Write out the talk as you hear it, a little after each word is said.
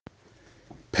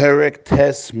Perek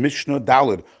Tes Mishnah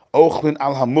Dalid. Ochlin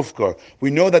al hamufkar. We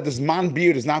know that this man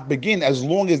beer does not begin as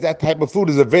long as that type of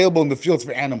food is available in the fields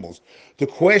for animals. The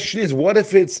question is, what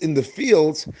if it's in the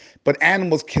fields, but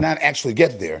animals cannot actually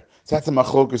get there? So that's the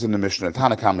machlokas in the Mishnah.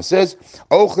 Tanakama says,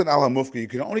 Ochlin al hamufkar. You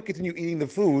can only continue eating the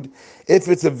food if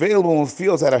it's available in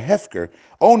fields that are hefker,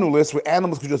 onulis, where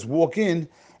animals can just walk in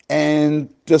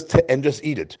and just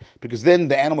eat it, because then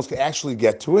the animals can actually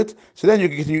get to it. So then you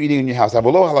can continue eating in your house.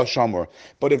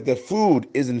 But if the food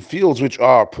is in fields which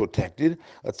are protected,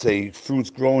 let's say fruits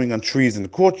growing on trees in the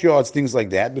courtyards, things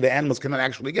like that, but the animals cannot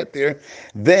actually get there,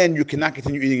 then you cannot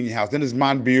continue eating in your house. Then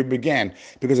Zman beer began,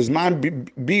 because Zman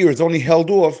beer is only held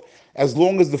off as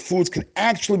long as the foods can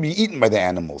actually be eaten by the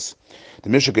animals. The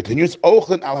Mishnah continues,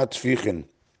 Ochen al hatfichin.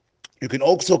 You can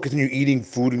also continue eating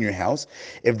food in your house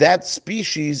if that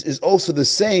species is also the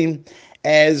same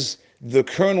as the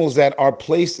kernels that are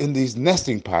placed in these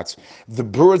nesting pots. The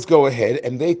birds go ahead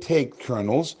and they take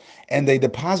kernels and they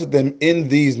deposit them in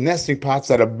these nesting pots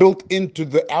that are built into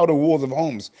the outer walls of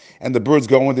homes. And the birds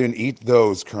go in there and eat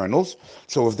those kernels.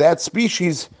 So if that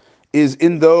species is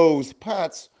in those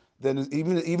pots, then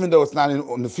even though it's not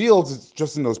in the fields, it's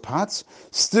just in those pots,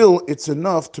 still it's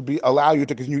enough to allow you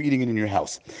to continue eating it in your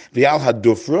house. Vial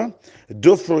hadufra.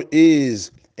 Dufra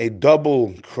is a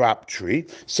double crop tree.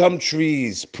 Some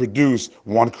trees produce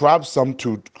one crop, some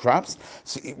two crops.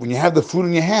 So when you have the food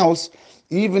in your house,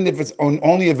 even if it's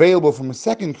only available from a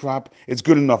second crop, it's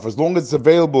good enough. As long as it's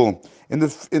available in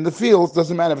the fields,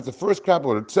 doesn't matter if it's the first crop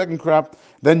or the second crop,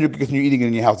 then you can continue eating it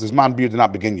in your house. This man beer did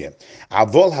not begin yet.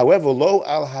 Avol, however, lo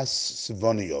al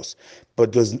hasvonios,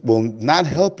 but will not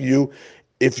help you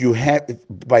if you have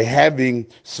by having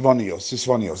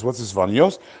svonios. What's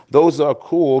svonios? Those are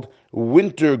called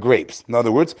winter grapes. In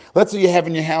other words, let's say you have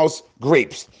in your house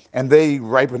grapes and they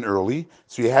ripen early,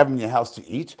 so you have them in your house to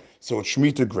eat. So it's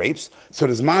Shemitah grapes. So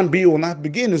the Zman Biyur will not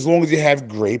begin as long as you have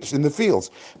grapes in the fields.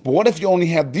 But what if you only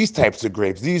have these types of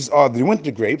grapes? These are the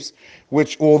winter grapes,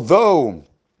 which although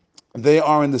they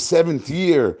are in the 7th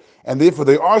year, and therefore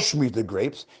they are Shemitah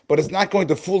grapes, but it's not going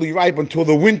to fully ripe until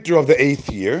the winter of the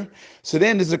 8th year. So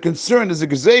then there's a concern, there's a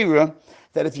gezerah,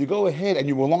 that if you go ahead and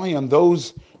you rely on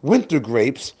those winter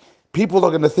grapes, people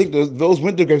are going to think those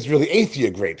winter grapes are really 8th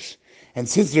year grapes. And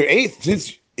since they're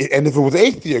and if it was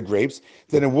 8th year grapes,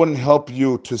 then it wouldn't help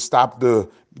you to stop the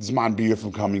Zman Biyur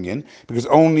from coming in, because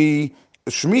only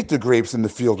Shemitah grapes in the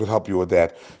field would help you with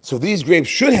that. So these grapes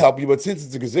should help you, but since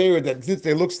it's a gezerah, that since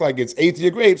it looks like it's 8th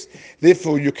year grapes,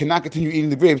 therefore you cannot continue eating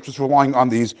the grapes just relying on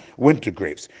these winter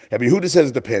grapes. Rabbi Yehuda says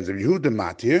it depends. Rabbi Yehuda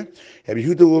matir. Rabbi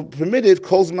Yehuda will permit it,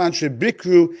 kolzman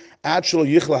shebikru ad shelo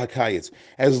yichla hakayitz.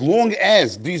 As long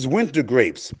as these winter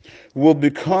grapes will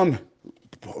become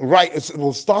ripe, it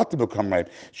will start to become ripe.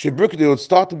 Shebirked, it will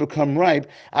start to become ripe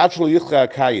actually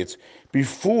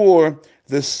before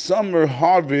the summer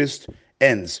harvest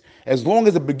ends. As long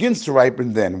as it begins to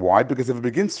ripen, then why? Because if it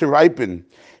begins to ripen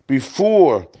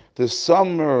before the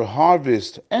summer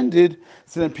harvest ended,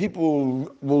 so then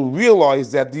people will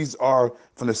realize that these are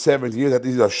from the 7th year, that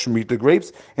these are Shemitah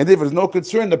grapes, and if there's no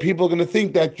concern that people are going to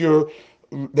think that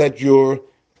you're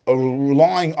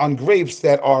relying on grapes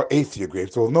that are 8th year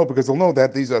grapes. So no, because they'll know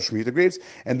that these are Shemitah grapes,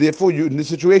 and therefore in this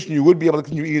situation you would be able to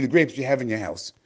continue eating the grapes you have in your house.